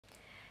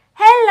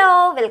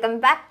Welcome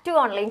back to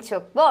online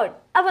chalk board.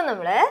 അപ്പോൾ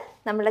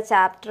നമ്മുടെ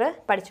chapter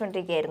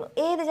പഠിച്ചുകൊണ്ടിരിക്കുകയായിരുന്നു.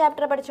 ഏത്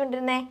ചാപ്റ്റർ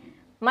പഠിച്ചുകൊണ്ടിരുന്നേ?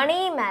 മണി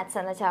മാത്സ്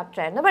എന്ന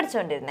ചാപ്റ്റർ ആയിരുന്നു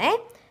പഠിച്ചുകൊണ്ടിരുന്നേ.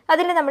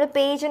 അതിൽ നമ്മൾ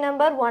പേജ്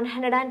നമ്പർ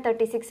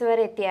 136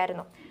 വരെ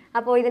എത്തിയായിരുന്നു.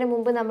 അപ്പോൾ ഇതിനു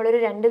മുമ്പ് നമ്മളൊരു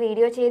 2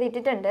 വീഡിയോ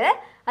ചെയ്തിട്ടിട്ടുണ്ട്.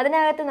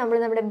 അതിനകത്ത്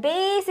നമ്മുടെ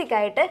ബേസിക്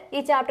ആയിട്ട് ഈ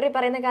ചാപ്റ്ററിൽ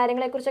പറയുന്ന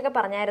കാര്യങ്ങളെക്കുറിച്ചൊക്കെ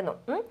പറഞ്ഞായിരുന്നു.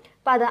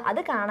 അപ്പോൾ അത്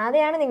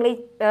കാണാതെയാണ് നിങ്ങൾ ഈ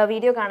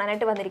വീഡിയോ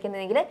കാണാനായിട്ട്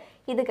വന്നിരിക്കുന്നതെങ്കിൽ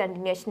ഇത്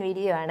കണ്ടിന്യൂഷൻ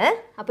വീഡിയോ ആണ്.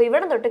 അപ്പോൾ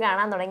ഇവിടെ തൊട്ട്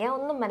കാണാൻ തുടങ്ങിയാൽ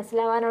ഒന്നും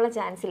മനസ്സിലാവാനുള്ള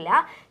ചാൻസ് ഇല്ല.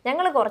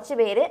 ഞങ്ങൾ കുറച്ച്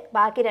പേര്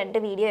ബാക്കി 2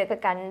 വീഡിയോ ഒക്കെ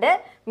കണ്ട്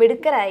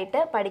മിടുക്കരായിട്ട്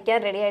പഠിക്കാൻ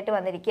റെഡി ആയിട്ട്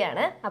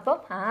വന്നിരിക്കുകയാണ്. അപ്പം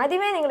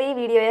ആദ്യമേ നിങ്ങൾ ഈ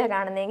വീഡിയോയെ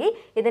കാണുന്നെങ്കിൽ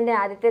ഇതിൻ്റെ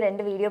ആദ്യത്തെ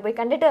 2 വീഡിയോ പോയി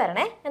കണ്ടിട്ട്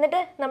വരണേ.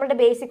 എന്നിട്ട് നമ്മുടെ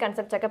ബേസിക്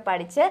കൺസെപ്റ്റ്സ് ഒക്കെ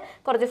പഠിച്ച്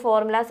കുറച്ച്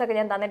ഫോർമുലാസ് ഒക്കെ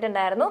ഞാൻ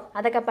തന്നിട്ടുണ്ടായിരുന്നു,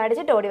 അതൊക്കെ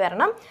പഠിച്ചിട്ട് ഓടി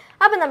വരണം.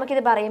 അപ്പം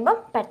നമുക്കിത് പറയുമ്പം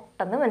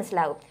പെട്ടെന്ന്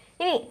മനസ്സിലാകും.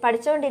 ഇനി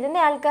പഠിച്ചുകൊണ്ടിരുന്ന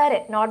ആൾക്കാർ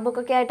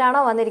നോട്ട്ബുക്കൊക്കെ ആയിട്ടാണോ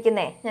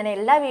വന്നിരിക്കുന്നത്? ഞാൻ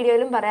എല്ലാ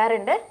വീഡിയോയിലും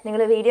പറയാറുണ്ട്,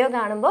 നിങ്ങൾ വീഡിയോ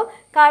കാണുമ്പോൾ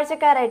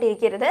കാഴ്ചക്കാരായിട്ട്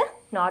ഇരിക്കരുത്.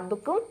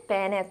 നോട്ട്ബുക്കും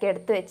പേനയൊക്കെ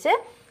എടുത്തു വെച്ച്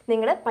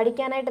നിങ്ങൾ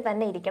പഠിക്കാനായിട്ട്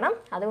തന്നെ ഇരിക്കണം.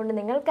 അതുകൊണ്ട്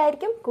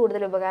നിങ്ങൾക്കായിരിക്കും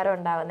കൂടുതൽ ഉപകാരം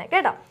ഉണ്ടാകുന്നത്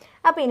കേട്ടോ.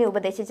 അപ്പോൾ ഇനി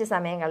ഉപദേശിച്ച്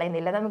സമയം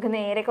കളയുന്നില്ല, നമുക്ക്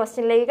നേരെ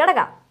ക്വസ്റ്റ്യനിലേക്ക്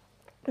കിടക്കാം.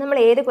 നമ്മൾ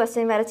ഏത്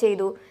ക്വസ്റ്റ്യൻ വരെ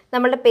ചെയ്തു?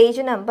 നമ്മളുടെ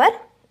പേജ് നമ്പർ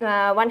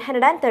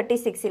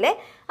 136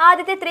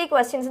 ആദ്യത്തെ 3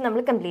 ക്വസ്റ്റ്യൻസ് നമ്മൾ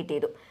കംപ്ലീറ്റ്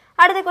ചെയ്തു.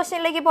 അടുത്ത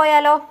ക്വസ്റ്റ്യനിലേക്ക്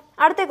പോയാലോ?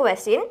 അടുത്ത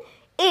question,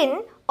 in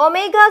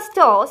Omega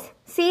stores,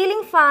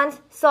 ceiling fans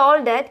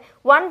sold at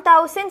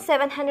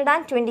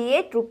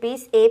 1,728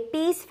 rupees a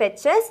piece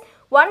fetches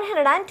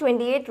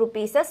 128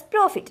 rupees as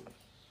profit,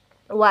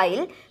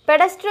 while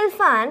pedestal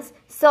fans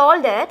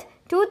sold at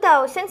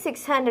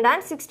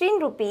 2,616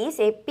 rupees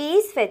a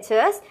piece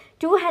fetches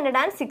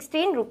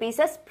 216 rupees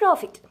as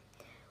profit.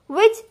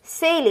 Which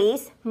sale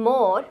is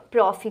more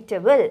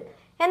profitable?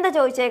 എന്താ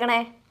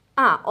ചോദിച്ചേക്കണേ?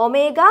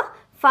 Omega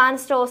fan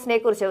സ്റ്റോഴ്സിനെ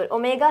കുറിച്ച്,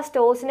 omega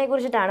സ്റ്റോഴ്സിനെ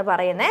കുറിച്ചിട്ടാണ്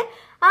പറയുന്നത്.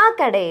 ആ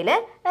കടയിൽ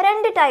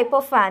 2 type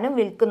of ഫാനും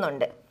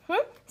വിൽക്കുന്നുണ്ട്.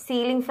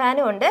 Ceiling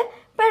ഫാനും ഉണ്ട്,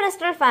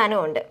 പെഡസ്ട്രൽ ഫാനും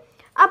ഉണ്ട്.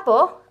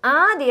 അപ്പോൾ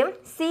ആദ്യം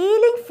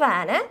സീലിംഗ്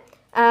ഫാന്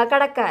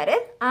കടക്കാർ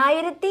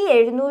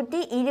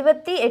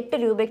 1,728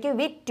 രൂപയ്ക്ക്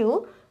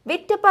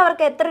വിറ്റപ്പോൾ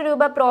അവർക്ക് എത്ര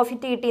രൂപ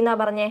പ്രോഫിറ്റ് കിട്ടിയെന്നാ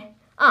പറഞ്ഞേ?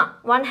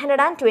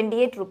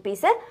 128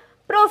 റുപ്പീസ്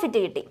പ്രോഫിറ്റ്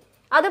കിട്ടി.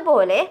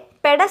 അതുപോലെ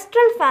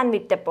പെഡസ്ട്രൽ ഫാൻ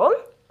വിറ്റപ്പോൾ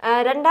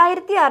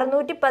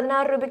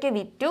 2,616 രൂപയ്ക്ക്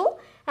വിറ്റു.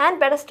 ആൻഡ്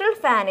പെഡസ്ട്രൽ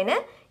ഫാനിന്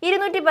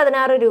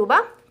 216 രൂപ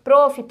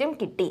പ്രോഫിറ്റും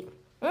കിട്ടി.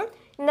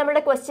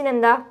 നമ്മുടെ ക്വസ്റ്റ്യൻ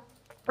എന്താ?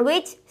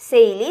 Which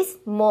sale is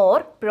more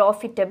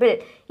profitable?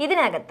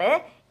 ഇതിനകത്ത്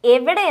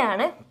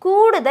എവിടെയാണ്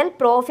കൂടുതൽ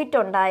പ്രോഫിറ്റ്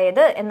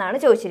ഉണ്ടായത് എന്നാണ്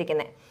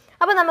ചോദിച്ചിരിക്കുന്നത്.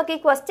 അപ്പോൾ നമുക്ക് ഈ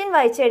ക്വസ്റ്റ്യൻ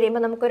വായിച്ചു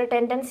കഴിയുമ്പോൾ നമുക്കൊരു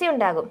ടെൻഡൻസി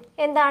ഉണ്ടാകും.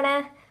 എന്താണ്?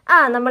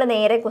 നമ്മൾ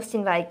നേരെ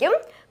ക്വസ്റ്റ്യൻ വായിക്കും,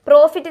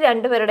 പ്രോഫിറ്റ്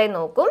 2 പേരുടെയും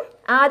നോക്കും.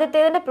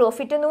 ആദ്യത്തേതിൻ്റെ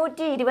പ്രോഫിറ്റ്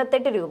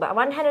 128 രൂപ,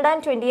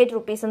 128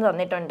 റുപ്പീസ് എന്ന്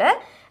തന്നിട്ടുണ്ട്.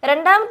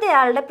 രണ്ടാമത്തെ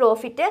ആളുടെ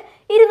പ്രോഫിറ്റ്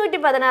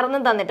 216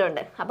 എന്നും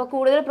തന്നിട്ടുണ്ട്. അപ്പോൾ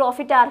കൂടുതൽ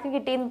പ്രോഫിറ്റ് ആർക്ക്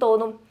കിട്ടിയെന്ന്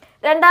തോന്നും?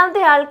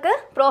 രണ്ടാമത്തെ ആൾക്ക്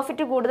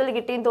പ്രോഫിറ്റ് കൂടുതൽ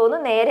കിട്ടിയെന്ന് തോന്നും.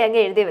 നേരെ അങ്ങ്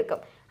എഴുതി വെക്കും.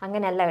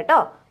 അങ്ങനെയല്ല കേട്ടോ,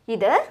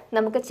 ഇത്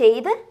നമുക്ക്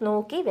ചെയ്ത്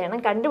നോക്കി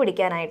വേണം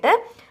കണ്ടുപിടിക്കാനായിട്ട്.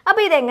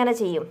 അപ്പോൾ ഇതെങ്ങനെ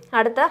ചെയ്യും?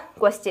 അടുത്ത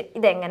ക്വസ്റ്റ്യൻ,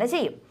 ഇതെങ്ങനെ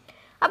ചെയ്യും?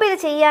 അപ്പോൾ ഇത്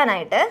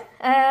ചെയ്യാനായിട്ട്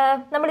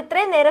നമ്മൾ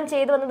ഇത്രയും നേരം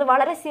ചെയ്തു വന്നത്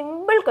വളരെ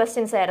സിമ്പിൾ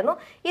ക്വസ്റ്റ്യൻസ് ആയിരുന്നു.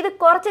 ഇത്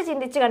കുറച്ച്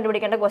ചിന്തിച്ച്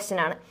കണ്ടുപിടിക്കേണ്ട ക്വസ്റ്റ്യൻ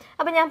ആണ്.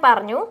 അപ്പോൾ ഞാൻ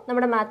പറഞ്ഞു,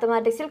 നമ്മുടെ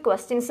മാത്തമാറ്റിക്സിൽ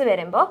ക്വസ്റ്റ്യൻസ്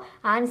വരുമ്പോൾ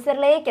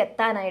ആൻസറിലേക്ക്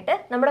എത്താനായിട്ട്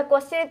നമ്മുടെ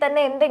ക്വസ്റ്റ്യനിൽ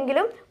തന്നെ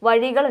എന്തെങ്കിലും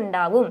വഴികൾ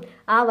ഉണ്ടാവും.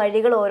 ആ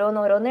വഴികൾ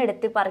ഓരോന്നോരോന്ന്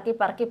എടുത്ത് പറക്കി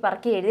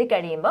എഴുതി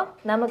കഴിയുമ്പോൾ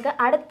നമുക്ക്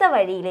അടുത്ത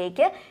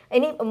വഴിയിലേക്ക്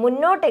ഇനി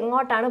മുന്നോട്ട്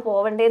എങ്ങോട്ടാണ്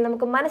പോവേണ്ടതെന്ന്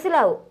നമുക്ക്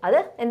മനസ്സിലാവും. അത്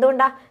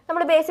എന്തുകൊണ്ടാണ്?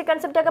 നമ്മൾ ബേസിക്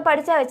കൺസെപ്റ്റ് ഒക്കെ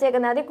പഠിച്ചാൽ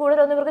വെച്ചേക്കുന്നത്, അതിൽ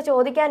കൂടുതലൊന്നും ഇവർക്ക്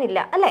ചോദിക്കാനില്ല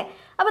അല്ലേ?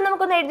 അപ്പോൾ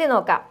നമുക്കൊന്ന് എഴുതി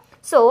നോക്കാം.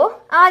 സോ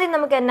ആദ്യം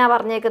നമുക്ക് എന്നാ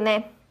പറഞ്ഞേക്കുന്നത്?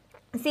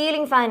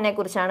 സീലിംഗ് ഫാനിനെ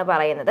കുറിച്ചാണ്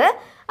പറയുന്നത്.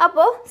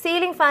 അപ്പോൾ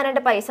സീലിംഗ്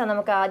ഫാനിൻ്റെ പൈസ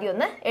നമുക്ക് ആദ്യം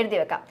ഒന്ന് എഴുതി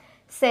വെക്കാം.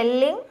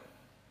 സെല്ലിംഗ്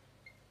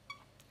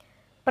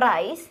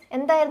പ്രൈസ്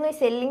എന്തായിരുന്നു? ഈ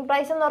സെല്ലിംഗ്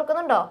പ്രൈസ് എന്ന്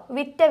ഓർക്കുന്നുണ്ടോ?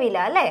 വിറ്റ വില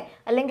അല്ലേ?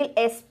 അല്ലെങ്കിൽ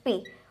SP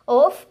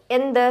ഓഫ്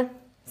എന്ത്?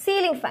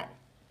 Ceiling fan.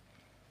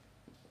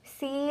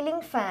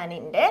 സീലിംഗ്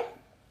ഫാനിൻ്റെ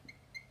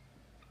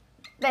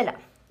വില.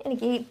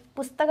 എനിക്ക് ഈ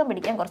പുസ്തകം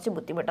പിടിക്കാൻ കുറച്ച്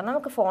ബുദ്ധിമുട്ടാണ്,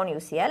 നമുക്ക് ഫോൺ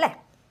യൂസ് ചെയ്യാം അല്ലേ?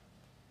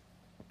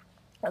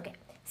 ഓക്കെ,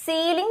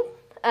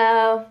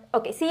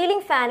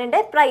 സീലിംഗ് ഫാനിൻ്റെ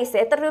പ്രൈസ്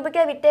എത്ര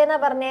രൂപയ്ക്കാണ് വിറ്റേന്നാ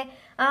പറഞ്ഞേ?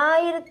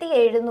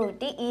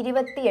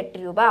 1,728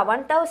 രൂപ,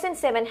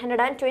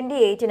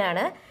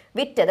 1,728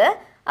 വിറ്റത്.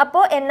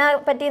 അപ്പോൾ എന്നാ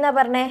പറ്റിയെന്നാ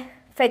പറഞ്ഞേ?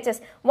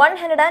 Fetches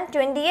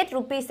 128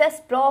 rupees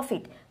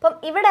profit. അപ്പം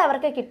ഇവിടെ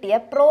അവർക്ക് കിട്ടിയ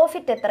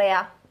പ്രോഫിറ്റ് എത്രയാ?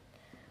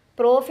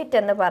 പ്രോഫിറ്റ്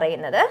എന്ന്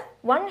പറയുന്നത്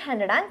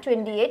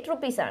 128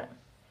 റുപ്പീസാണ്.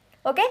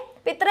 ഓക്കെ,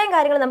 അപ്പം ഇത്രയും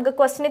കാര്യങ്ങൾ നമുക്ക്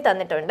ക്വസ്റ്റ്യനിൽ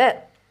തന്നിട്ടുണ്ട്.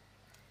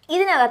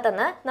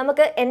 ഇതിനകത്തുനിന്ന്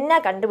നമുക്ക് എന്നാ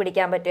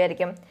കണ്ടുപിടിക്കാൻ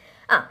പറ്റുമായിരിക്കും?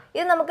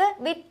 ഇത് നമുക്ക്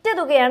വിറ്റ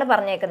തുകയാണ്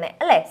പറഞ്ഞേക്കുന്നത്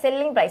അല്ലേ?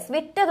 സെല്ലിംഗ് പ്രൈസ്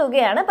വിറ്റ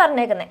തുകയാണ്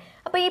പറഞ്ഞേക്കുന്നത്.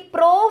 അപ്പോൾ ഈ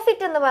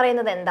പ്രോഫിറ്റ് എന്ന്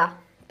പറയുന്നത് എന്താ?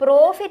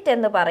 പ്രോഫിറ്റ്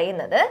എന്ന്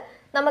പറയുന്നത്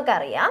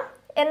നമുക്കറിയാം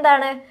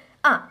എന്താണ്?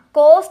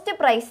 കോസ്റ്റ്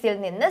പ്രൈസിൽ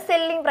നിന്ന്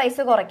സെല്ലിംഗ്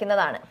പ്രൈസ്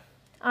കുറയ്ക്കുന്നതാണ്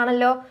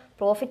ആണല്ലോ.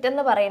 പ്രോഫിറ്റ്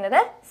എന്ന് പറയുന്നത്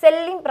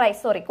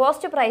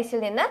കോസ്റ്റ് പ്രൈസിൽ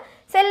നിന്ന്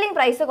സെല്ലിംഗ്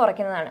പ്രൈസ്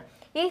കുറയ്ക്കുന്നതാണ്.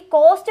 ഈ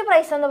കോസ്റ്റ്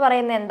പ്രൈസ് എന്ന്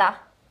പറയുന്നത് എന്താ?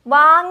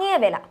 വാങ്ങിയ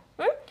വില.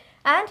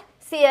 ആൻഡ്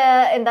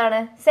എന്താണ്?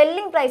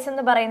 സെല്ലിംഗ് പ്രൈസ്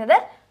എന്ന് പറയുന്നത്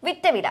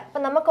വിറ്റ വില.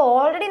 അപ്പം നമുക്ക്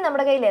ഓൾറെഡി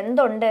നമ്മുടെ കയ്യിൽ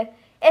എന്തുണ്ട്?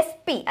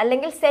 SP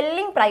അല്ലെങ്കിൽ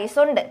സെല്ലിംഗ് പ്രൈസ്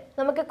ഉണ്ട്.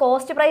 നമുക്ക്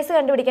കോസ്റ്റ് പ്രൈസ്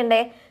കണ്ടുപിടിക്കണ്ടേ?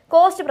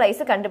 കോസ്റ്റ്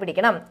പ്രൈസ്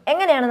കണ്ടുപിടിക്കണം.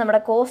 എങ്ങനെയാണ്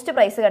നമ്മുടെ കോസ്റ്റ്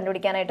പ്രൈസ്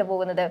കണ്ടുപിടിക്കാനായിട്ട്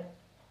പോകുന്നത്?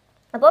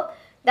 അപ്പോൾ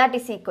that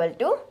is equal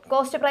to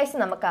cost price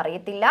നമുക്ക്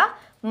അറിയത്തില്ല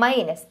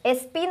മൈനസ്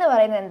എസ് പി എന്ന്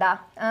പറയുന്നത് എന്താ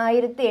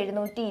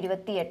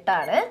 1728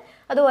 ആണ്.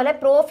 അതുപോലെ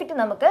പ്രോഫിറ്റ്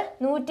നമുക്ക്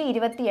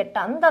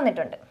 128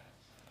 തന്നിട്ടുണ്ട്.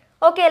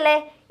 ഓക്കെ അല്ലേ?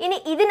 ഇനി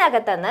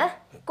ഇതിനകത്തുനിന്ന്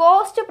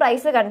കോസ്റ്റ്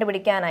പ്രൈസ്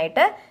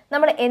കണ്ടുപിടിക്കാനായിട്ട്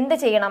നമ്മൾ എന്ത്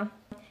ചെയ്യണം?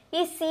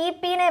 ഈ സി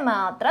പിനെ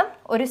മാത്രം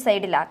ഒരു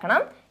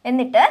സൈഡിലാക്കണം.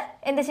 എന്നിട്ട്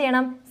എന്ത്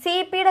ചെയ്യണം? സി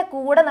പിയുടെ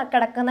കൂടെ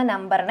കിടക്കുന്ന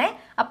നമ്പറിനെ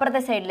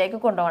അപ്പുറത്തെ സൈഡിലേക്ക്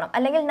കൊണ്ടുപോകണം.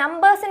 അല്ലെങ്കിൽ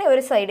നമ്പേഴ്സിനെ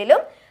ഒരു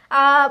സൈഡിലും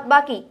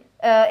ബാക്കി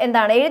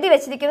എന്താണ് എഴുതി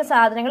വെച്ചിരിക്കുന്ന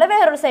സാധനങ്ങൾ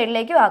വേറൊരു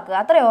സൈഡിലേക്ക് ആക്കുക.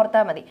 അത്ര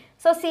ഓർത്താൽ മതി.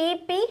 So C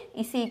P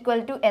is equal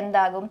to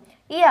എന്താകും?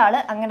 ഇയാൾ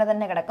അങ്ങനെ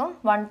തന്നെ കിടക്കും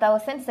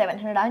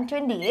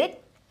 1728.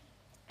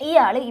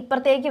 ഇയാൾ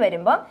ഇപ്പുറത്തേക്ക്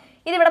വരുമ്പോൾ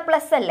ഇതിവിടെ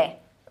പ്ലസ് അല്ലേ,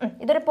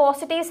 ഇതൊരു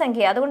പോസിറ്റീവ്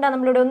സംഖ്യ, അതുകൊണ്ടാണ്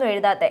നമ്മളിവിടെ ഒന്നും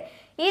എഴുതാത്തത്.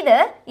 ഇത്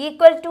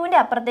ഈക്വൽ ടുവിൻ്റെ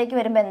അപ്പുറത്തേക്ക്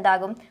വരുമ്പോൾ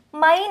എന്താകും?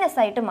 മൈനസ്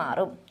ആയിട്ട്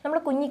മാറും. നമ്മൾ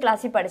കുഞ്ഞി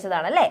ക്ലാസ്സിൽ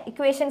പഠിച്ചതാണ് അല്ലേ,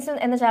 ഇക്വേഷൻസ്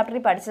എന്ന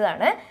ചാപ്റ്ററിൽ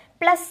പഠിച്ചതാണ്.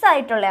 പ്ലസ്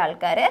ആയിട്ടുള്ള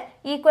ആൾക്കാർ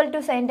ഈക്വൽ ടു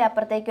സൈൻ്റെ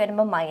അപ്പുറത്തേക്ക്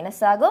വരുമ്പോൾ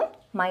മൈനസ് ആകും,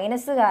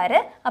 മൈനസുകാർ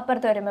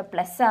അപ്പുറത്ത് വരുമ്പോൾ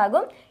പ്ലസ്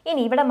ആകും.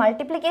 ഇനി ഇവിടെ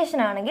മൾട്ടിപ്ലിക്കേഷൻ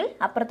ആണെങ്കിൽ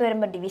അപ്പുറത്ത്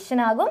വരുമ്പോൾ ഡിവിഷൻ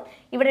ആകും,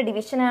 ഇവിടെ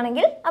ഡിവിഷൻ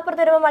ആണെങ്കിൽ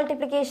അപ്പുറത്ത് വരുമ്പോൾ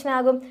മൾട്ടിപ്ലിക്കേഷൻ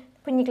ആകും.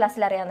 കുഞ്ഞി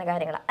ക്ലാസ്സിൽ അറിയാവുന്ന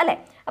കാര്യങ്ങളാണ് അല്ലേ.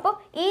 അപ്പോൾ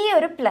ഈ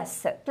ഒരു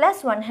പ്ലസ്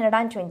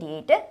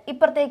 128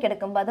 ഇപ്പുറത്തേക്ക്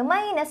എടുക്കുമ്പോൾ അത്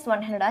മൈനസ്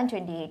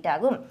 128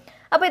 ആകും.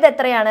 അപ്പോൾ ഇത്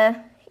എത്രയാണ്?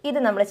 ഇത്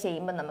നമ്മൾ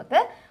ചെയ്യുമ്പോൾ നമുക്ക്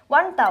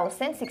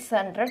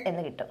 1600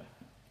 എന്ന് കിട്ടും.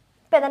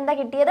 ഇപ്പം ഇതെന്താ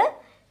കിട്ടിയത്?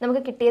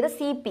 നമുക്ക് കിട്ടിയത്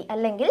സി പി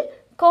അല്ലെങ്കിൽ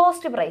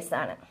കോസ്റ്റ് പ്രൈസ്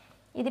ആണ്.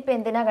 ഇതിപ്പോൾ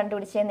എന്തിനാ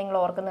കണ്ടുപിടിച്ചതെന്ന് നിങ്ങൾ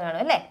ഓർക്കുന്നു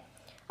കാണും അല്ലേ?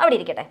 അവിടെ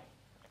ഇരിക്കട്ടെ,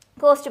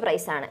 കോസ്റ്റ്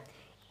പ്രൈസ് ആണ്.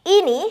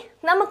 ഇനി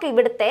നമുക്ക്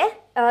ഇവിടുത്തെ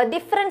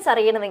ഡിഫറൻസ്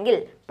അറിയണമെങ്കിൽ,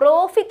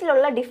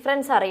 പ്രോഫിറ്റിലുള്ള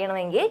ഡിഫറൻസ്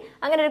അറിയണമെങ്കിൽ,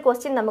 അങ്ങനെ ഒരു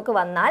ക്വസ്റ്റ്യൻ നമുക്ക്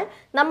വന്നാൽ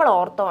നമ്മൾ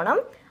ഓർത്തോണം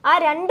ആ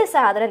രണ്ട്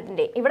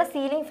സാധനത്തിൻ്റെ, ഇവിടെ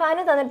സീലിംഗ്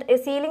ഫാന് തന്നിട്ട്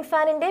സീലിംഗ്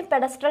ഫാനിൻ്റെയും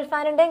പെഡസ്ട്രൽ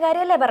ഫാനിൻ്റെയും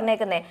കാര്യമല്ലേ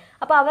പറഞ്ഞേക്കുന്നത്.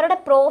 അപ്പോൾ അവരുടെ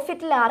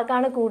പ്രോഫിറ്റിൽ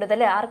ആർക്കാണ് കൂടുതൽ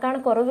ആർക്കാണ്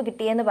കുറവ്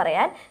കിട്ടിയെന്ന്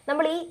പറയാൻ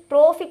നമ്മൾ ഈ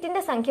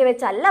പ്രോഫിറ്റിൻ്റെ സംഖ്യ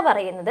വെച്ചല്ല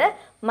പറയുന്നത്,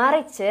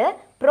 മറിച്ച്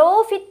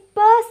പ്രോഫിറ്റ്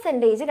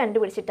പെർസെൻറ്റേജ്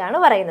കണ്ടുപിടിച്ചിട്ടാണ്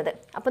പറയുന്നത്.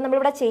 അപ്പോൾ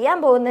നമ്മളിവിടെ ചെയ്യാൻ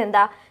പോകുന്നത്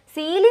എന്താ?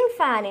 സീലിംഗ്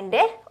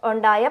ഫാനിൻ്റെ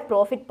ഉണ്ടായ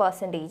പ്രോഫിറ്റ്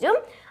പെർസെൻറ്റേജും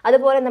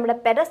അതുപോലെ നമ്മുടെ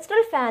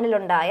പെഡസ്ട്രൽ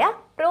ഫാനിലുണ്ടായ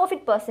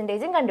പ്രോഫിറ്റ്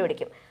പെർസെൻറ്റേജും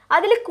കണ്ടുപിടിക്കും.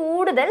 അതിൽ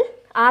കൂടുതൽ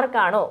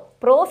ആർക്കാണോ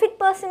പ്രോഫിറ്റ്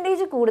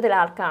പെർസെൻറ്റേജ് കൂടുതൽ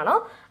ആർക്കാണോ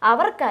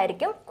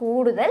അവർക്കായിരിക്കും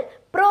കൂടുതൽ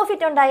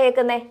പ്രോഫിറ്റ്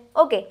ഉണ്ടായേക്കുന്നത്.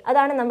 ഓക്കെ,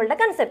 അതാണ് നമ്മളുടെ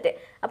കൺസെപ്റ്റ്.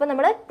 അപ്പോൾ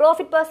നമ്മൾ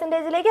പ്രോഫിറ്റ്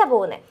പെർസെൻറ്റേജിലേക്കാണ്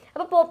പോകുന്നത്.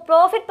 അപ്പോൾ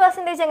പ്രോഫിറ്റ്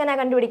പെർസെൻറ്റേജ്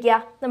എങ്ങനെയാണ് കണ്ടുപിടിക്കുക?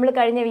 നമ്മൾ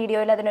കഴിഞ്ഞ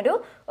വീഡിയോയിൽ അതിനൊരു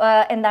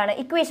എന്താണ്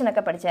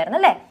ഇക്വേഷനൊക്കെ പഠിച്ചായിരുന്നു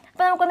അല്ലേ.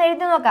 അപ്പോൾ നമുക്കൊന്ന്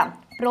എഴുതി നോക്കാം.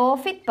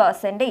 Profit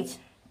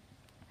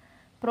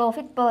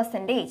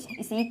percentage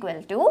is equal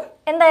to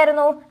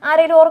എന്തായിരുന്നു?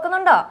 ആരെങ്കിലും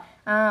ഓർക്കുന്നുണ്ടോ?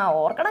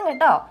 ഓർക്കണം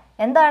കേട്ടോ.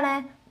 എന്താണ്?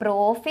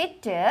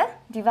 Profit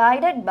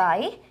divided by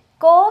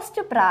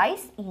cost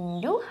price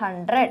into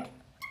 100.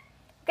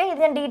 Okay, ഇത്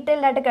ഞാൻ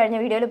ഡീറ്റെയിൽഡ് ആയിട്ട് കഴിഞ്ഞ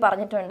വീഡിയോയിൽ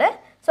പറഞ്ഞിട്ടുണ്ട്.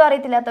 സോ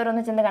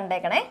അറിയത്തില്ലാത്തവരൊന്ന് ചെന്ന്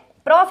കണ്ടേക്കണേ.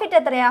 പ്രോഫിറ്റ്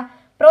എത്രയാ?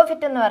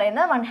 പ്രോഫിറ്റ് എന്ന്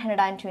പറയുന്നത്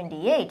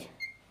 128.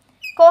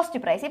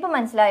 കോസ്റ്റ് പ്രൈസ് ഇപ്പോൾ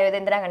മനസ്സിലായോ ഇത്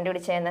എന്തിനാണ്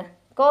കണ്ടുപിടിച്ചതെന്ന്?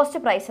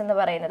 കോസ്റ്റ് പ്രൈസ് എന്ന്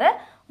പറയുന്നത്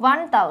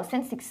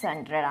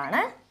 1600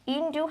 ആണ്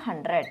ഇൻറ്റു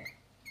 100.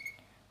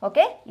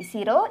 ഓക്കെ, ഈ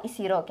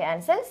 0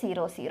 ക്യാൻസൽ,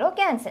 0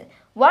 ക്യാൻസൽ.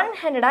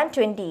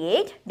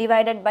 128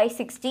 divided by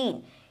 16.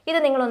 ഇത്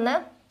നിങ്ങളൊന്ന്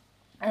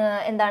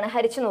എന്താണ്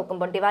ഹരിച്ചു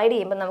നോക്കുമ്പോൾ ഡിവൈഡ്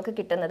ചെയ്യുമ്പോൾ നമുക്ക്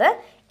കിട്ടുന്നത്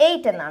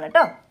 8 എന്നാണ്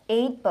കേട്ടോ.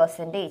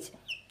 8%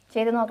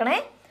 ചെയ്ത് നോക്കണേ.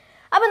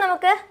 അപ്പോൾ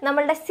നമുക്ക്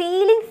നമ്മളുടെ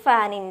സീലിംഗ്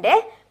ഫാനിൻ്റെ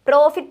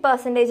പ്രോഫിറ്റ്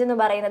പെർസെൻറ്റേജ് എന്ന്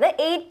പറയുന്നത്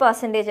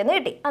 8% എന്ന്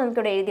കിട്ടി. അത്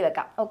നമുക്കിവിടെ എഴുതി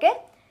വെക്കാം. ഓക്കെ,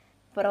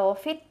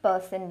 പ്രോഫിറ്റ്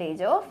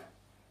പെർസെൻറ്റേജ് ഓഫ്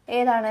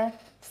ഏതാണ്?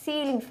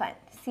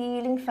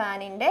 സീലിംഗ്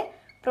ഫാനിൻ്റെ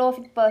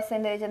പ്രോഫിറ്റ്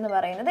പെർസെൻറ്റേജ് എന്ന്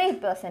പറയുന്നത്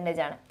 8%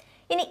 ആണ്.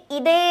 ഇനി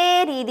ഇതേ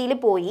രീതിയിൽ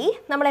പോയി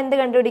നമ്മൾ എന്ത്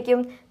കണ്ടുപിടിക്കും?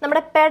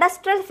 നമ്മുടെ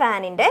പെഡസ്ട്രൽ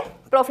ഫാനിൻ്റെ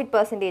പ്രോഫിറ്റ്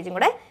പെർസെൻറ്റേജും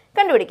കൂടെ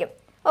കണ്ടുപിടിക്കും.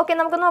 ഓക്കെ,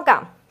 നമുക്ക്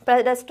നോക്കാം.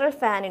 പെഡസ്ട്രൽ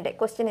ഫാനിൻ്റെ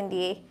ക്വസ്റ്റ്യൻ എന്ത്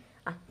ചെയ്യേ?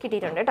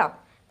 കിട്ടിയിട്ടുണ്ട് കേട്ടോ,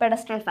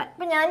 പെഡസ്ട്രൽ ഫാൻ.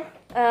 അപ്പം ഞാൻ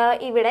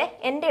ഇവിടെ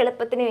എൻ്റെ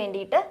എളുപ്പത്തിന്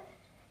വേണ്ടിയിട്ട്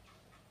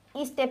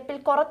ഈ സ്റ്റെപ്പിൽ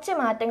കുറച്ച്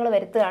മാറ്റങ്ങൾ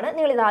വരുത്തുകയാണ്.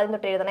 നിങ്ങൾ ഇത് ആദ്യം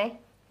തൊട്ട് എഴുതണേ.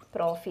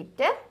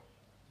 പ്രോഫിറ്റ്,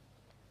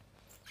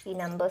 ഈ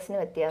നമ്പേഴ്സിന്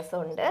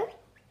വ്യത്യാസമുണ്ട്.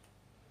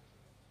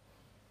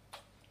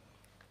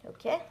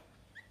 ഓക്കെ,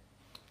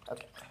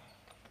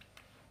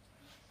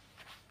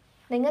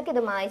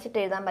 നിങ്ങൾക്കിത് മായ്ച്ചിട്ട്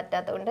എഴുതാൻ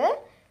പറ്റാത്തതുകൊണ്ട്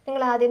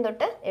നിങ്ങൾ ആദ്യം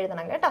തൊട്ട്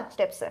എഴുതണം കേട്ടോ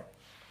സ്റ്റെപ്സ്.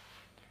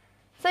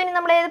 സോ ഇനി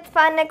നമ്മൾ ഏത്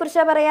ഫാനിനെ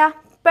കുറിച്ചാണ് പറയുക?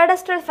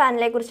 പെഡസ്ട്രൽ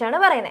ഫാനിനെ കുറിച്ചാണ്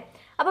പറയുന്നത്.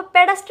 അപ്പോൾ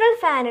പെഡസ്ട്രൽ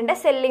ഫാനിൻ്റെ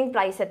സെല്ലിംഗ്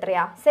പ്രൈസ്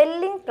എത്രയാ?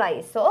 Selling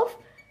price of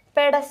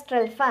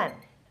pedestal fan,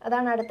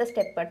 അതാണ് അടുത്ത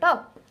സ്റ്റെപ്പ് കേട്ടോ.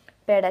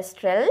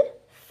 പെഡസ്ട്രൽ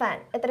ഫാൻ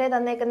എത്രയാണ്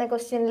തന്നേക്കുന്ന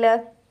ക്വസ്റ്റ്യനിൽ?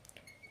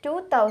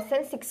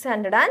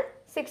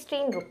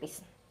 2616 rupees.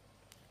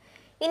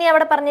 ഇനി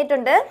അവിടെ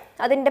പറഞ്ഞിട്ടുണ്ട്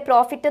അതിൻ്റെ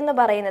പ്രോഫിറ്റ് എന്ന്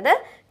പറയുന്നത്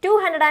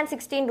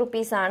 216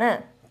 rupees ആണ്.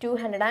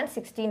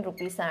 216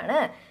 rupees ആണ്.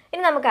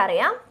 ഇനി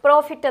നമുക്കറിയാം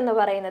പ്രോഫിറ്റ് എന്ന്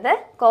പറയുന്നത്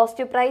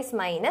cost price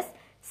minus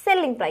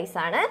selling price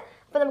ആണ്.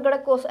 അപ്പോൾ നമുക്കിവിടെ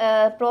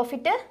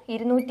പ്രോഫിറ്റ്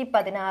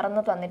 216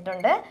 എന്ന്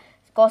തന്നിട്ടുണ്ട്.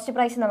 കോസ്റ്റ്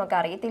പ്രൈസ് നമുക്ക്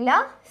അറിയത്തില്ല.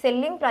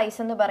 സെല്ലിംഗ് പ്രൈസ്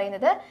എന്ന്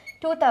പറയുന്നത്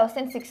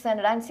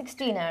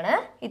 2616 ആണ്.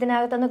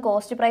 ഇതിനകത്തുനിന്ന്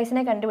കോസ്റ്റ്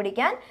പ്രൈസിനെ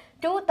കണ്ടുപിടിക്കാൻ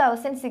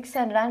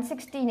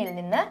 2616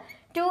 നിന്ന്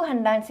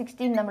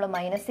 216 നമ്മൾ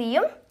മൈനസ്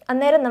ചെയ്യും.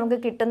 അന്നേരം നമുക്ക്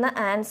കിട്ടുന്ന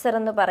ആൻസർ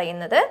എന്ന്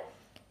പറയുന്നത്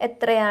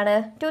എത്രയാണ്?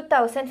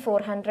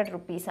 2400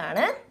 rupees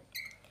ആണ്.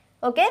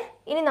 ഓക്കെ,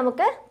 ഇനി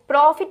നമുക്ക്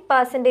പ്രോഫിറ്റ്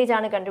പെർസെൻറ്റേജ്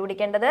ആണ്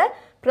കണ്ടുപിടിക്കേണ്ടത്.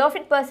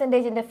 Profit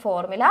പെർസെൻറ്റേജിൻ്റെ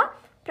formula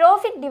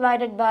profit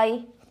divided by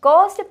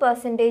cost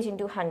percentage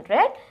into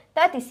 100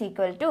 that is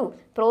equal to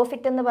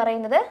profit എന്ന്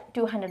പറയുന്നത്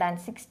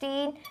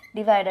 216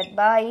 divided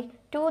by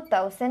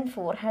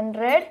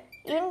 2400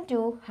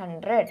 into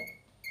 100.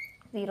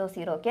 0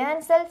 0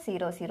 cancel,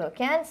 0 0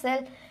 cancel.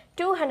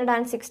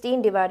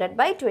 216 divided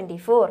by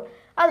 24,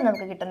 അത്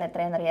നമുക്ക് കിട്ടുന്ന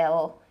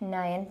എത്രയാണെന്നറിയാവോ?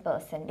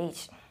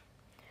 9%.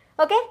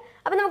 ഓക്കെ,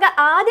 അപ്പോൾ നമുക്ക്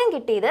ആദ്യം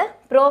കിട്ടിയത്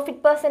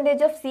profit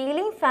percentage of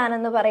ceiling fan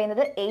എന്ന്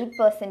പറയുന്നത്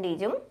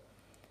 8%.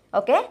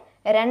 ഓക്കെ,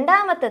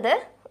 രണ്ടാമത്തത്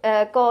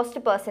കോസ്റ്റ്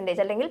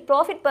പെർസെൻറ്റേജ് അല്ലെങ്കിൽ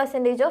പ്രോഫിറ്റ്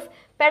പെർസെൻറ്റേജ് ഓഫ്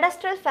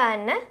പെഡസ്ട്രൽ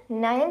ഫാനിന്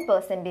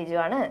 9%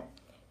 ആണ്.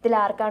 ഇതിൽ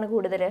ആർക്കാണ്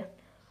കൂടുതൽ?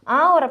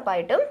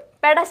 ഉറപ്പായിട്ടും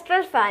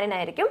പെഡസ്ട്രൽ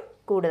ഫാനിനായിരിക്കും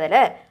കൂടുതൽ.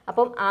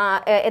 അപ്പം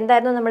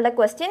എന്തായിരുന്നു നമ്മളുടെ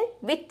question?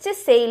 Which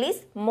sale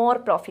is more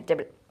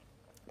profitable?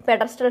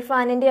 Pedestal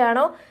ഫാനിൻ്റെ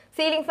ആണോ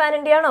സീലിംഗ്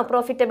ഫാനിൻ്റെ ആണോ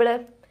പ്രോഫിറ്റബിൾ?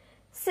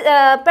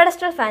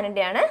 പെഡസ്ട്രൽ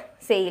ഫാനിൻ്റെ ആണ്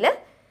സെയിൽ.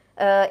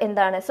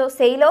 എന്താണ്? So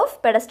sale of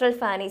pedestal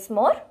fan is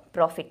more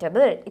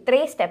profitable.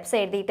 ഇത്രയും സ്റ്റെപ്സ്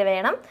എഴുതിയിട്ട്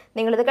വേണം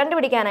നിങ്ങളിത്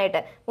കണ്ടുപിടിക്കാനായിട്ട്.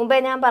 മുമ്പേ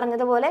ഞാൻ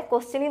പറഞ്ഞതുപോലെ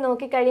ക്വസ്റ്റ്യനിൽ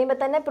നോക്കി കഴിയുമ്പോൾ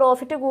തന്നെ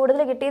പ്രോഫിറ്റ്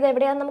കൂടുതൽ കിട്ടിയത്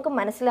എവിടെയാണെന്ന് നമുക്ക്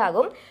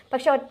മനസ്സിലാകും.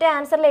 പക്ഷെ ഒറ്റ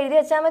ആൻസറിൽ എഴുതി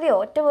വെച്ചാൽ മതിയോ?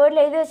 ഒറ്റ വേർഡിൽ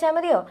എഴുതി വെച്ചാൽ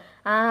മതിയോ?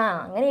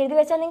 അങ്ങനെ എഴുതി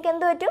വെച്ചാൽ നിങ്ങൾക്ക്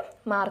എന്ത് പറ്റും?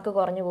 മാർക്ക്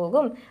കുറഞ്ഞു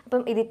പോകും.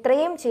 അപ്പം ഇത്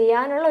ഇത്രയും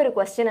ചെയ്യാനുള്ള ഒരു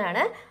ക്വസ്റ്റ്യൻ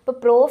ആണ്. അപ്പോൾ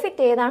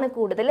പ്രോഫിറ്റ് ഏതാണ്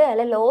കൂടുതൽ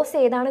അല്ലെ ലോസ്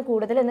ഏതാണ്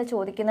കൂടുതൽ എന്ന്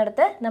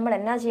ചോദിക്കുന്നിടത്ത് നമ്മൾ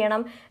എന്നാ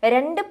ചെയ്യണം?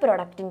 രണ്ട്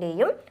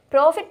പ്രൊഡക്റ്റിൻ്റെയും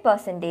പ്രോഫിറ്റ്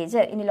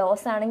പെർസെൻറ്റേജ്, ഇനി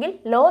ലോസ് ആണെങ്കിൽ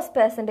ലോസ്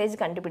പെർസെൻറ്റേജ്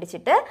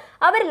കണ്ടുപിടിച്ചിട്ട്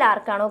അവരിൽ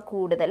ആർക്കാണോ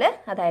കൂടുതൽ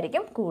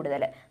അതായിരിക്കും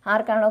കൂടുതൽ,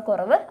 ആർക്കാണോ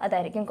കുറവ്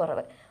അതായിരിക്കും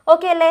കുറവ്.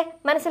 ഓക്കെ അല്ലേ?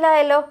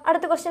 മനസ്സിലായല്ലോ?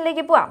 അടുത്ത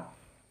ക്വസ്റ്റ്യനിലേക്ക് പോവാം.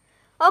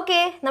 ഓക്കെ,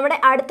 നമ്മുടെ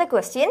അടുത്ത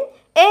question,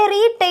 A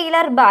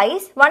retailer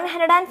bias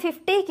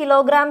 150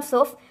 kilograms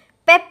of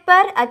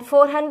pepper at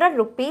 400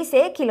 rupees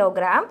a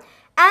kilogram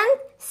and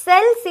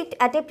sells it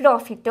at a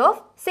profit of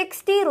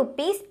 60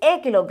 rupees a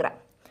kilogram.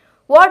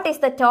 What is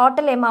the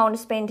total amount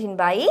spent in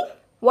buying?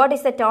 What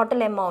is the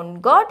total amount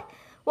got?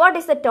 What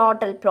is the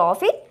total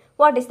profit?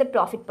 What is the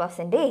profit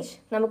percentage?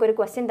 നമുക്കൊരു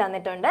question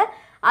തന്നിട്ടുണ്ട്.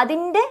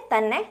 അതിൻ്റെ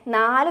തന്നെ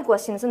 4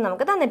 ക്വസ്റ്റ്യൻസും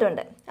നമുക്ക്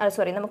തന്നിട്ടുണ്ട്.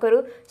 നമുക്കൊരു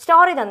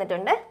story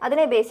തന്നിട്ടുണ്ട്.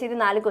 അതിനെ ബേസ് ചെയ്ത്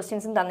 4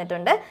 ക്വസ്റ്റ്യൻസും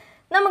തന്നിട്ടുണ്ട്.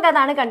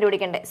 നമുക്കതാണ്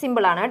കണ്ടുപിടിക്കേണ്ടത്.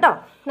 സിമ്പിളാണ് കേട്ടോ.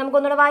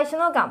 നമുക്കൊന്നുകൂടെ വായിച്ചു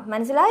നോക്കാം.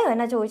 മനസ്സിലായോ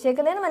എന്നാ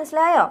ചോദിച്ചേക്കുന്നതെന്ന്?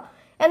 മനസ്സിലായോ?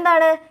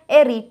 എന്താണ്? A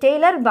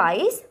retailer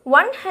bias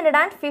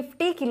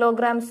 150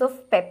 kilograms of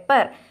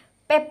pepper.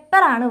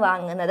 പെപ്പറാണ്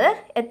വാങ്ങുന്നത്.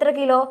 എത്ര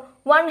kilo?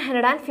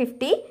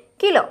 150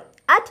 kilo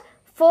at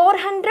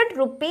 400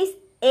 rupees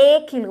A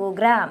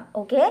kilogram.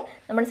 Okay,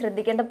 നമ്മൾ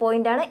ശ്രദ്ധിക്കേണ്ട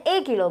പോയിന്റാണ് എ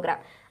കിലോഗ്രാം.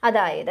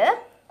 അതായത്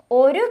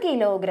 1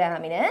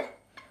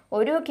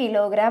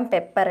 കിലോഗ്രാം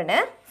പെപ്പറിന്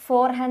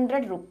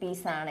 400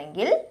 rupees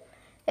ആണെങ്കിൽ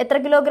എത്ര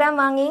കിലോഗ്രാം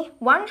വാങ്ങി?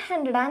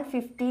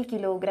 150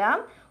 kilogram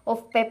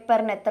ഓഫ്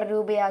പെപ്പറിന് എത്ര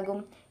രൂപയാകും?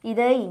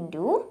 ഇത്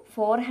ഇൻറ്റു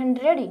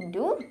 400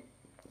 ഇൻറ്റു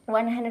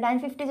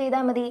 150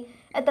 ചെയ്താൽ മതി.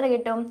 എത്ര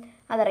കിട്ടും?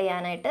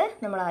 അതറിയാനായിട്ട്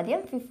നമ്മൾ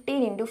ആദ്യം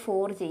 15 ഇൻറ്റു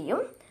 4 ചെയ്യും.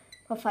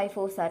 അപ്പോൾ 5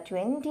 4s are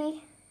 20,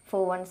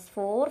 4 1s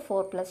 4,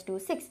 4 plus 2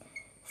 6,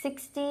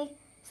 60.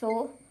 So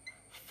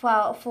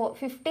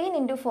 15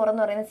 into 4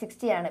 എന്ന് പറയുന്നത്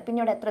 60 ആണ്. പിന്നെ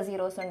ഇവിടെ എത്ര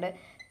സീറോസ് ഉണ്ട്?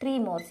 3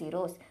 more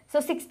zeros. So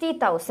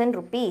 60,000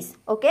 rupees.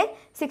 Okay,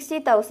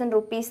 60,000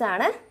 rupees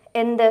ആണ്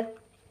എന്ത്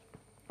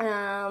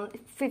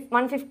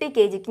 150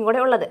 kgക്കും കൂടെ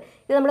ഉള്ളത്.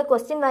 ഇത് നമ്മൾ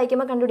ക്വസ്റ്റ്യൻ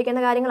വായിക്കുമ്പോൾ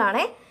കണ്ടുപിടിക്കേണ്ട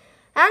കാര്യങ്ങളാണ്.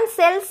 And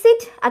cells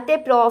it at A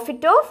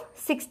profit of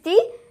 60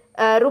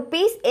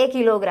 rupees A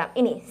kilogram.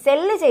 ഇനി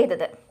സെല്ല്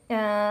ചെയ്തത്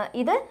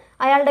ഇത്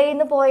അയാളുടെ കയ്യിൽ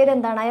നിന്ന് പോയത്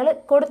എന്താണ്? അയാൾ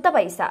കൊടുത്ത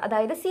പൈസ,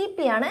 അതായത് CP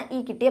ആണ് ഈ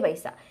കിട്ടിയ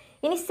പൈസ.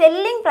 ഇനി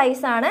സെല്ലിംഗ്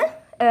പ്രൈസ് ആണ്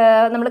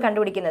നമ്മൾ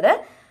കണ്ടുപിടിക്കുന്നത്.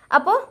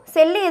 അപ്പോൾ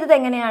സെല്ല് ചെയ്തത്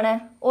എങ്ങനെയാണ്?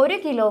 1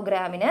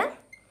 കിലോഗ്രാമിന്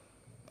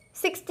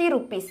 60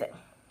 rupees.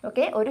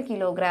 ഓക്കെ, 1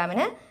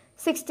 കിലോഗ്രാമിന്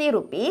 60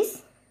 rupees.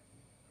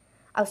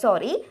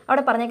 സോറി,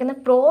 അവിടെ പറഞ്ഞേക്കുന്ന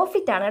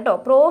പ്രോഫിറ്റ് ആണ് കേട്ടോ.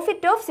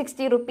 Profit of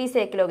 60 rupees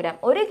A kilogram.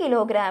 1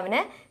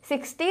 കിലോഗ്രാമിന്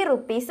 60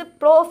 rupees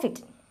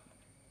profit.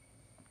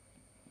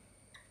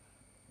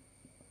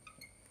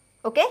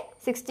 Okay,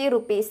 60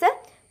 rupees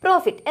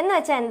profit എന്ന്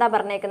വെച്ചാൽ എന്താ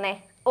പറഞ്ഞേക്കുന്നത്?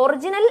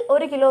 ഒറിജിനൽ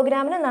 1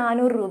 കിലോഗ്രാമിന്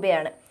 400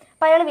 രൂപയാണ്.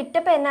 അപ്പോൾ അയാൾ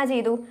വിറ്റപ്പോൾ എന്നാ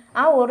ചെയ്തു?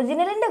 ആ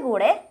ഒറിജിനലിൻ്റെ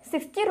കൂടെ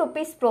 60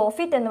 rupees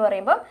പ്രോഫിറ്റ് എന്ന്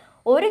പറയുമ്പോൾ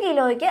 1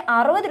 കിലോയ്ക്ക്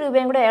 60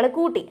 രൂപയും കൂടെ അയാൾ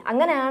കൂട്ടി.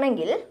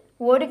 അങ്ങനെയാണെങ്കിൽ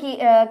 1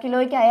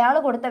 കിലോയ്ക്ക് അയാൾ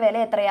കൊടുത്ത വില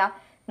എത്രയാ?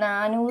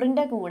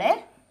 400ൻ്റെ കൂടെ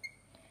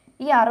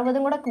ഈ 60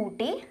 കൂടെ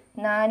കൂട്ടി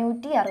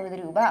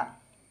 460 രൂപ.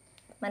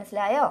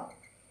 മനസ്സിലായോ?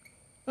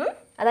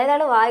 അതായത്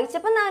അയാൾ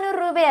വായിച്ചപ്പോൾ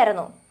 400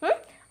 രൂപയായിരുന്നു.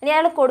 ഇനി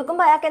അയാൾ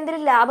കൊടുക്കുമ്പോൾ അയാൾക്ക്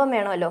എന്തെങ്കിലും ലാഭം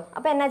വേണമല്ലോ.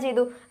 അപ്പോൾ എന്നാ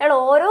ചെയ്തു? അയാൾ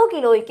ഓരോ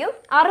കിലോയ്ക്കും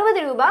 60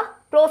 രൂപ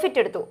പ്രോഫിറ്റ്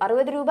എടുത്തു.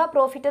 60 രൂപ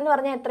പ്രോഫിറ്റ് എന്ന്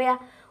പറഞ്ഞാൽ എത്രയാ?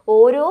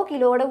 ഓരോ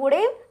കിലോയുടെ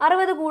കൂടെയും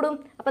 60 കൂടും.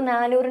 അപ്പം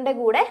 400ൻ്റെ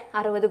കൂടെ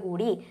 60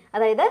 കൂടി.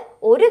 അതായത്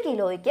 1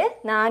 കിലോയ്ക്ക്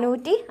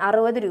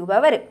 460 രൂപ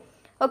വരും.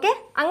 ഓക്കെ,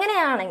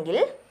 അങ്ങനെയാണെങ്കിൽ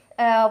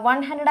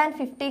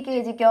 150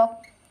 kgക്കോ?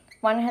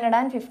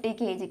 150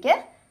 kgക്ക്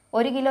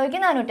 1 കിലോയ്ക്ക്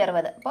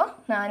 460. അപ്പോൾ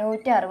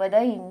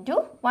 460 ഇൻറ്റു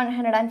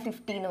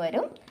 150 എന്ന്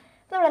വരും.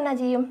 നമ്മൾ എന്നാ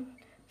ചെയ്യും?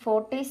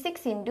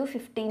 46 ഇൻറ്റു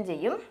 15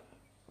 ചെയ്യും.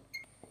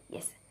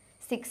 യെസ്,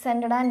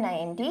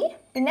 690.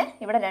 പിന്നെ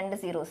ഇവിടെ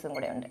 2 സീറോസും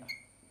കൂടെ ഉണ്ട്.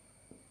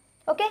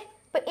 ഓക്കെ,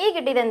 അപ്പം ഈ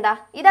കിട്ടിയത് എന്താ?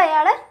 ഇത്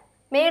അയാൾ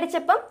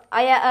മേടിച്ചപ്പം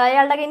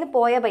അയാളുടെ കയ്യിൽ നിന്ന്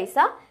പോയ പൈസ.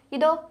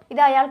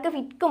 ഇത് അയാൾക്ക്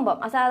വിൽക്കുമ്പം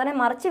ആ സാധനം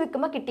മറിച്ച്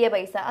വിൽക്കുമ്പോൾ കിട്ടിയ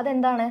പൈസ.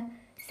 അതെന്താണ്?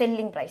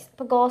 Selling price.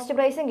 അപ്പോൾ കോസ്റ്റ്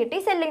പ്രൈസും കിട്ടി,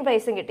 സെല്ലിംഗ്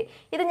പ്രൈസും കിട്ടി.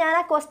 ഇത് ഞാൻ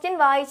ആ ക്വസ്റ്റ്യൻ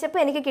വായിച്ചപ്പോൾ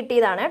എനിക്ക്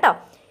കിട്ടിയതാണ് കേട്ടോ.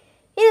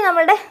 ഇനി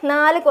നമ്മളുടെ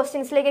 4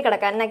 ക്വസ്റ്റ്യൻസിലേക്ക്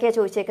കിടക്കാൻ എന്നൊക്കെയാണ്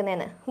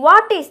ചോദിച്ചേക്കുന്നതെന്ന്.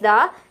 What is the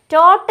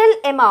total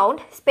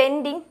amount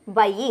spending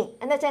buying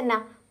എന്ന് വെച്ചാൽ എന്നാ?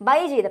 ബൈ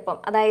ചെയ്തപ്പം,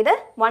 അതായത്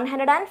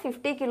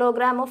 150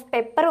 കിലോഗ്രാം ഓഫ്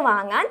പെപ്പർ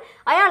വാങ്ങാൻ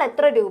അയാൾ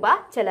എത്ര രൂപ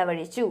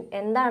ചെലവഴിച്ചു?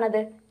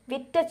 എന്താണത്?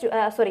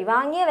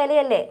 വാങ്ങിയ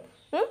വിലയല്ലേ?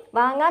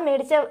 വാങ്ങാൻ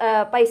മേടിച്ച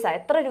പൈസ,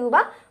 എത്ര രൂപ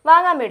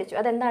വാങ്ങാൻ മേടിച്ചു,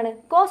 അതെന്താണ്?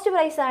 കോസ്റ്റ്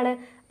പ്രൈസ് ആണ്.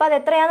 അപ്പോൾ അത്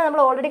എത്രയാണെന്ന്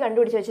നമ്മൾ ഓൾറെഡി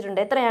കണ്ടുപിടിച്ച്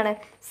വെച്ചിട്ടുണ്ട്. എത്രയാണ്?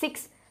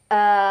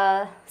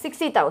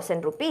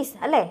 60,000 റുപ്പീസ്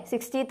അല്ലേ?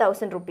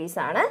 60,000 റുപ്പീസ്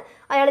ആണ്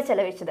അയാൾ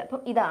ചെലവഴിച്ചത്.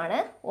 അപ്പം ഇതാണ്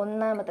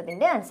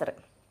ഒന്നാമത്തതിൻ്റെ ആൻസർ.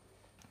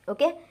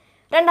 ഓക്കെ,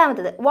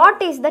 രണ്ടാമത്തത്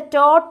what is the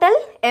total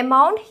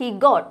amount he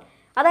got?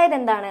 അതായത്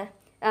എന്താണ്?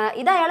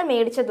 ഇത് അയാൾ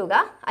മേടിച്ച തുക,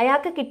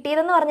 അയാൾക്ക്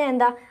കിട്ടിയതെന്ന് പറഞ്ഞാൽ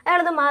എന്താ?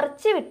 അയാളത്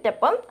മറിച്ച്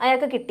വിറ്റപ്പം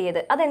അയാൾക്ക്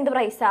കിട്ടിയത്. അതെന്ത്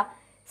പ്രൈസാ?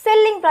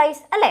 സെല്ലിംഗ്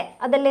പ്രൈസ് അല്ലേ?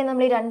 അതല്ലേ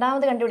നമ്മൾ ഈ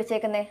രണ്ടാമത്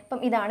കണ്ടുപിടിച്ചേക്കുന്നത്. അപ്പം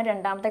ഇതാണ്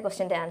രണ്ടാമത്തെ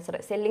ക്വസ്റ്റ്യൻ്റെ ആൻസർ.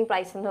 സെല്ലിംഗ്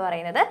പ്രൈസ് എന്ന്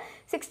പറയുന്നത്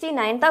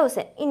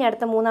 69,000. ഇനി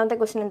അടുത്ത മൂന്നാമത്തെ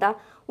ക്വസ്റ്റ്യൻ എന്താ?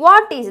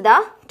 What is the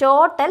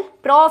total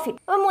profit?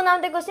 അപ്പം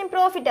മൂന്നാമത്തെ ക്വസ്റ്റ്യൻ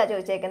പ്രോഫിറ്റാണ്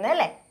ചോദിച്ചേക്കുന്നത്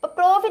അല്ലേ? അപ്പോൾ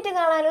പ്രോഫിറ്റ്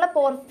കാണാനുള്ള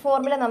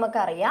ഫോർമുല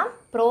നമുക്കറിയാം.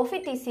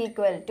 പ്രോഫിറ്റ് ഈസ്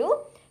ഈക്വൽ ടു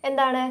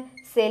എന്താണ്?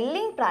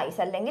 സെല്ലിംഗ് പ്രൈസ്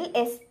അല്ലെങ്കിൽ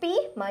SP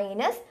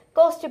minus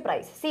cost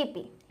price CP.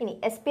 ഇനി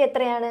SP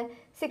എത്രയാണ്?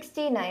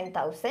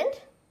 69,000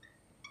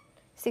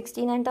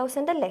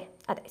 അല്ലേ?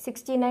 അതെ,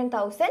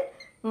 69,000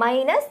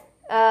 മൈനസ്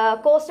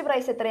കോസ്റ്റ്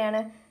പ്രൈസ് എത്രയാണ്?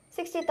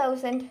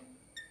 60,000.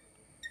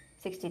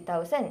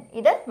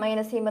 ഇത്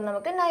മൈനസ് ചെയ്യുമ്പോൾ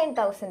നമുക്ക്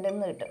 9,000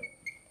 എന്ന് കിട്ടും.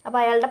 അപ്പോൾ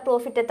അയാളുടെ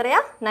പ്രോഫിറ്റ് എത്രയാ?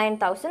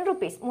 9,000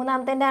 റുപ്പീസ്.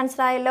 മൂന്നാമത്തെ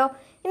ആൻസർ ആയല്ലോ.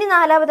 ഇനി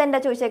നാലാമത് എന്താ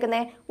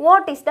ചോദിച്ചേക്കുന്നത്?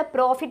 What is the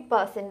profit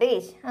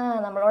percentage?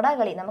 നമ്മളോടാ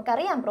കളി.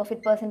 നമുക്കറിയാം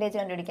പ്രോഫിറ്റ് പെർസെൻറ്റേജ്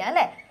കണ്ടുപിടിക്കാം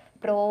അല്ലേ?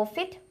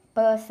 Profit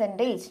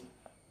percentage.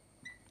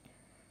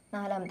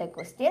 നാലാമത്തെ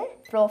ക്വസ്റ്റ്യൻ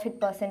പ്രോഫിറ്റ്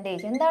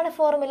പെർസെൻറ്റേജ്. എന്താണ്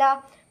formula?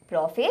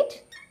 Profit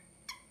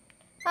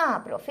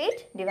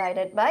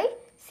divided by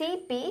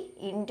CP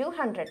into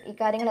 100. ഈ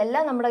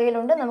കാര്യങ്ങളെല്ലാം നമ്മുടെ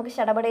കയ്യിലുണ്ട്. നമുക്ക്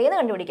ശടപടേന്ന്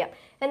കണ്ടുപിടിക്കാം.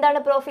 എന്താണ്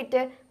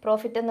പ്രോഫിറ്റ്?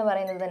 പ്രോഫിറ്റ് എന്ന്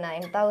പറയുന്നത്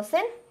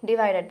 9,000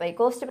 ഡിവൈഡഡ് ബൈ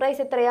കോസ്റ്റ്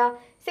പ്രൈസ് എത്രയാ?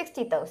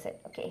 60,000.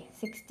 Okay,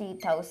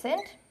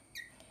 60,000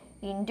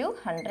 into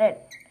 100.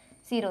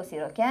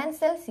 0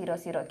 cancel,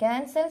 0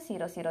 cancel,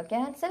 0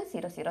 cancel,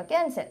 0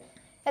 cancel.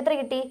 എത്ര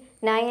കിട്ടി?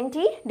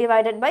 90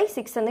 ഡിവൈഡഡ് ബൈ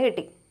 6 എന്ന്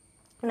കിട്ടി.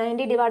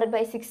 90 ഡിവൈഡഡ്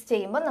ബൈ 6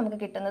 ചെയ്യുമ്പോൾ നമുക്ക്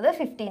കിട്ടുന്നത്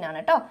 15 ആണ്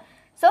കേട്ടോ.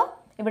 സോ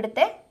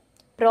ഇവിടുത്തെ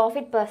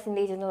പ്രോഫിറ്റ്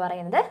പെർസെൻറ്റേജ് എന്ന്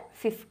പറയുന്നത്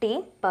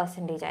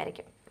 15%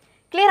 ആയിരിക്കും.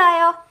 ക്ലിയർ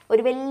ആയോ?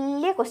 ഒരു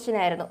വലിയ ക്വസ്റ്റ്യൻ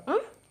ആയിരുന്നു.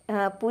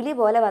 പുലി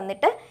പോലെ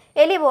വന്നിട്ട്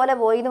എലി പോലെ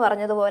പോയി എന്ന്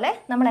പറഞ്ഞതുപോലെ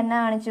നമ്മൾ എന്നാ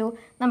കാണിച്ചു?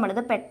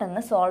 നമ്മളിത്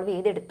പെട്ടെന്ന് സോൾവ്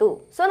ചെയ്തെടുത്തു.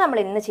 സോ നമ്മൾ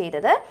ഇന്ന്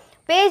ചെയ്തത്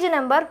പേജ്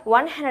നമ്പർ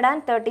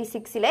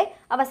 136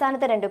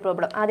 അവസാനത്തെ 2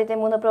 പ്രോബ്ലം. ആദ്യത്തെ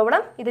 3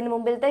 പ്രോബ്ലം ഇതിന്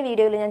മുമ്പിലത്തെ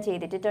വീഡിയോയിൽ ഞാൻ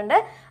ചെയ്തിട്ടുണ്ട്.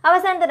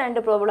 അവസാനത്തെ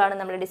 2 പ്രോബ്ലമാണ്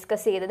നമ്മൾ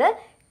ഡിസ്കസ് ചെയ്തത്.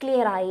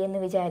 ക്ലിയർ ആയി എന്ന്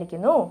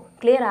വിചാരിക്കുന്നു.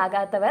 ക്ലിയർ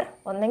ആകാത്തവർ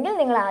ഒന്നെങ്കിൽ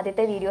നിങ്ങൾ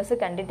ആദ്യത്തെ വീഡിയോസ്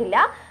കണ്ടിട്ടില്ല,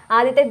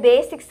 ആദ്യത്തെ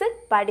ബേസിക്സ്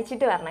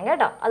പഠിച്ചിട്ട് വരണം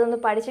കേട്ടോ. അതൊന്ന്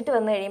പഠിച്ചിട്ട്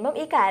വന്നു കഴിയുമ്പം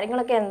ഈ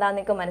കാര്യങ്ങളൊക്കെ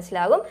എന്താണെന്ന് നിങ്ങൾക്ക്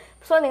മനസ്സിലാകും.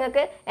 സോ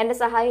നിങ്ങൾക്ക് എൻ്റെ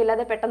സഹായം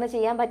ഇല്ലാതെ പെട്ടെന്ന്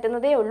ചെയ്യാൻ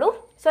പറ്റുന്നതേ ഉള്ളൂ.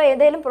 സോ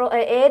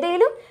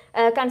ഏതെങ്കിലും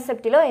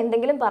കൺസെപ്റ്റിലോ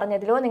എന്തെങ്കിലും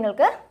പറഞ്ഞതിലോ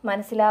നിങ്ങൾക്ക്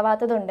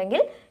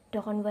മനസ്സിലാവാത്തതുണ്ടെങ്കിൽ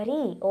ഡോണ്ട്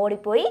വറി,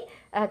 ഓടിപ്പോയി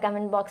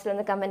കമൻറ്റ് ബോക്സിൽ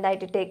ഒന്ന് കമൻ്റ്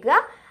ആയിട്ട് ഇട്ടേക്കുക.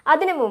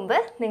 അതിനു മുമ്പ്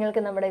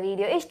നിങ്ങൾക്ക് നമ്മുടെ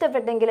വീഡിയോ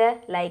ഇഷ്ടപ്പെട്ടെങ്കിൽ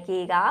ലൈക്ക്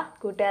ചെയ്യുക,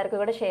 കൂട്ടുകാർക്ക്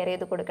കൂടെ ഷെയർ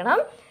ചെയ്ത് കൊടുക്കണം.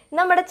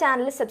 നമ്മുടെ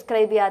ചാനൽ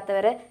സബ്സ്ക്രൈബ്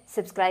ചെയ്യാത്തവർ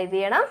സബ്സ്ക്രൈബ്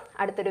ചെയ്യണം.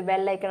 അടുത്തൊരു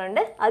ബെല്ലൈക്കൺ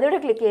ഉണ്ട്, അതുകൂടെ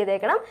ക്ലിക്ക്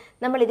ചെയ്തേക്കണം.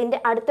 നമ്മൾ ഇതിൻ്റെ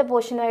അടുത്ത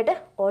പോർഷനുമായിട്ട്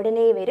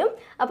ഉടനെ വരും.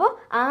 അപ്പോൾ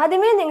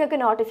ആദ്യമേ നിങ്ങൾക്ക്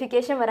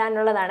നോട്ടിഫിക്കേഷൻ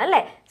വരാനുള്ളതാണ്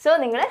അല്ലേ? സോ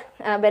നിങ്ങൾ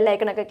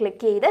ബെല്ലൈക്കണൊക്കെ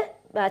ക്ലിക്ക് ചെയ്ത്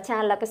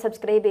ചാനലൊക്കെ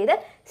സബ്സ്ക്രൈബ് ചെയ്ത്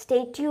സ്റ്റേ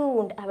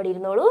ട്യൂൺഡ് അവിടെ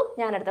ഇരുന്നോളൂ.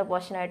 ഞാൻ അടുത്ത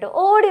പോർഷനായിട്ട്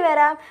ഓടി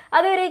വരാം.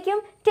 അതുവരേക്കും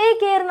take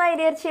care my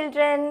dear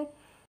children.